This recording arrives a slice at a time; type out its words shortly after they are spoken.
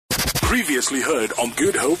Previously heard on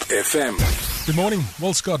Good Hope FM. Good morning.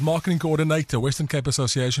 Will Scott, Marketing Coordinator, Western Cape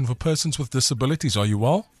Association for Persons with Disabilities. Are you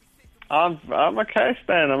well? I'm okay,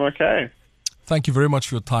 Stan. I'm okay. Thank you very much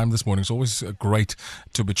for your time this morning. It's always great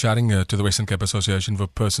to be chatting to the Western Cape Association for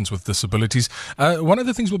Persons with Disabilities. One of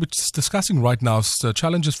the things we'll be discussing right now is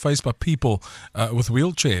challenges faced by people with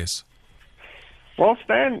wheelchairs. Well,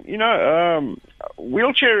 Stan,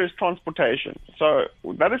 wheelchair is transportation. So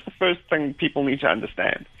that is the first thing people need to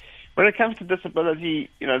understand. When it comes to disability,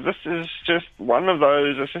 this is just one of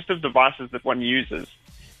those assistive devices that one uses.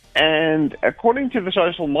 And according to the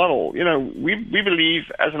social model, we believe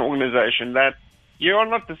as an organization that you are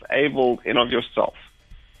not disabled in of yourself.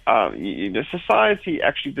 The society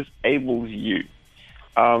actually disables you.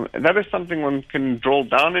 And that is something one can drill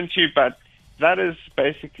down into, but that is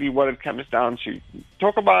basically what it comes down to.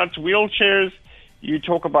 Talk about wheelchairs, you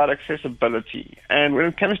talk about accessibility. And when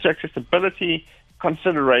it comes to accessibility,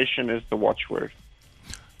 consideration is the watchword.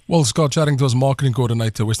 Well, Scott, chatting to us, Marketing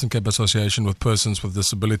Coordinator, Western Cape Association with Persons with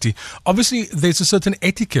Disability. Obviously, there's a certain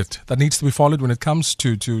etiquette that needs to be followed when it comes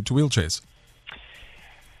to wheelchairs.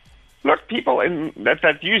 Look, people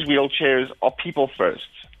that use wheelchairs are people first.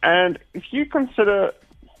 And if you consider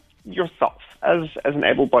yourself as an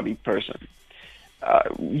able-bodied person,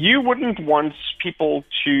 you wouldn't want people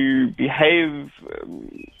to behave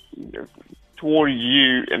toward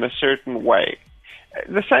you in a certain way.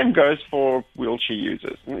 The same goes for wheelchair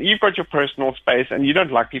users. You've got your personal space, and you don't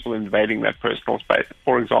like people invading that personal space,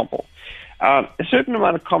 for example. A certain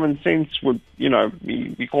amount of common sense would,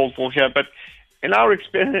 be called for here, but in our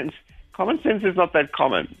experience, common sense is not that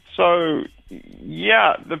common. So,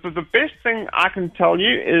 yeah, the best thing I can tell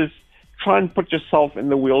you is try and put yourself in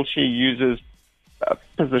the wheelchair user's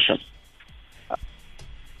position.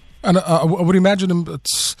 And I would imagine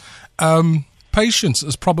it's, patience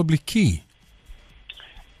is probably key.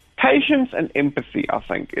 Patience and empathy, I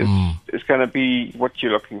think, is going to be what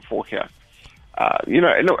you're looking for here. I've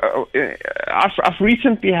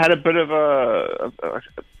recently had a bit of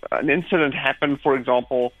an incident happen, for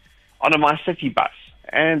example, on my city bus.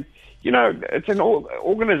 And, it's an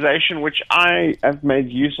organization which I have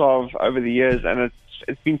made use of over the years, and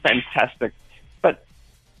it's been fantastic. But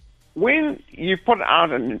when you put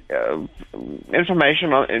out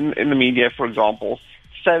information in the media, for example,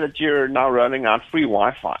 say that you're now rolling out free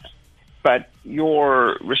Wi-Fi, but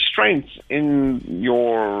your restraints in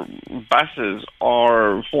your buses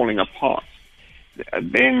are falling apart,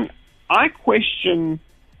 then I question,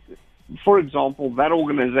 for example, that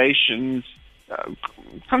organization's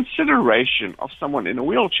consideration of someone in a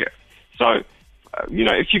wheelchair. So,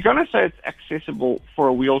 if you're going to say it's accessible for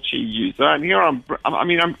a wheelchair user, and here I'm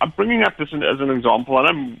bringing up this as an example. I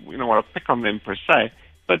don't want to pick on them per se,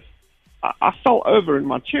 but I fell over in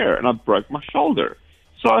my chair and I broke my shoulder.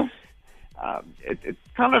 So it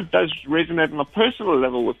kind of does resonate on a personal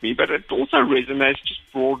level with me, but it also resonates just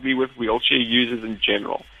broadly with wheelchair users in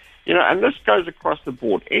general. And this goes across the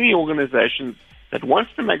board. Any organization that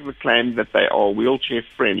wants to make the claim that they are wheelchair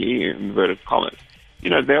friendly, in inverted commas,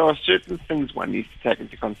 there are certain things one needs to take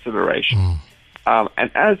into consideration.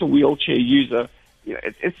 And as a wheelchair user,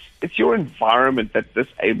 it's your environment that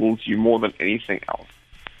disables you more than anything else.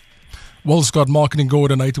 Well, Scott, Marketing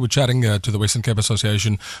Coordinator, we're chatting to the Western Cape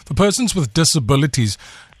Association for Persons with Disabilities.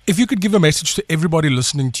 If you could give a message to everybody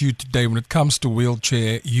listening to you today when it comes to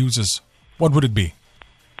wheelchair users, what would it be?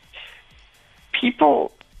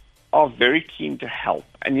 People are very keen to help.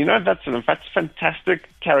 And that's a fantastic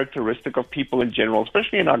characteristic of people in general,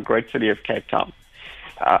 especially in our great city of Cape Town.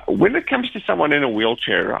 When it comes to someone in a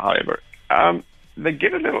wheelchair, however, they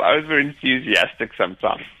get a little over-enthusiastic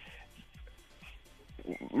sometimes.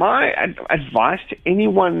 My advice to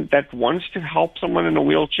anyone that wants to help someone in a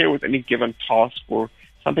wheelchair with any given task or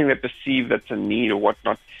something they perceive that's a need or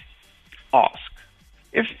whatnot, ask.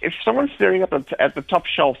 If someone's staring up at the top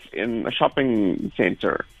shelf in a shopping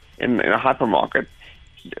center, in a hypermarket,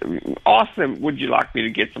 ask them, would you like me to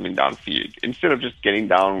get something down for you? Instead of just getting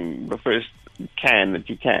down the first can that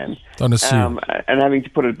you can and having to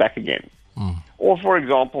put it back again. Or, for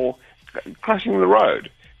example, crossing the road.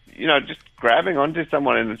 Just grabbing onto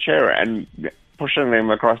someone in a chair and pushing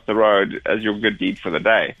them across the road as your good deed for the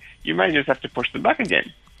day. You may just have to push them back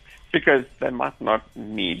again because they might not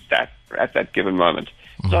need that at that given moment.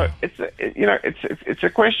 So it's a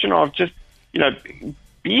question of just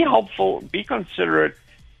be helpful, be considerate,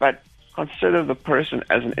 but consider the person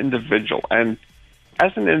as an individual. And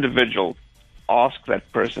as an individual, ask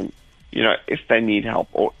that person, if they need help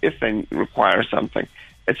or if they require something.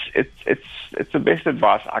 It's the best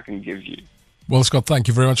advice I can give you. Well, Scott, thank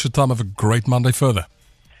you very much for your time. Have a great Monday further.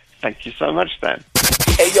 Thank you so much, Stan.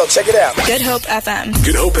 Hey, yo, check it out. Good Hope FM.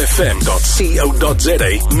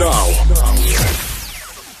 GoodHopeFM.co.za now.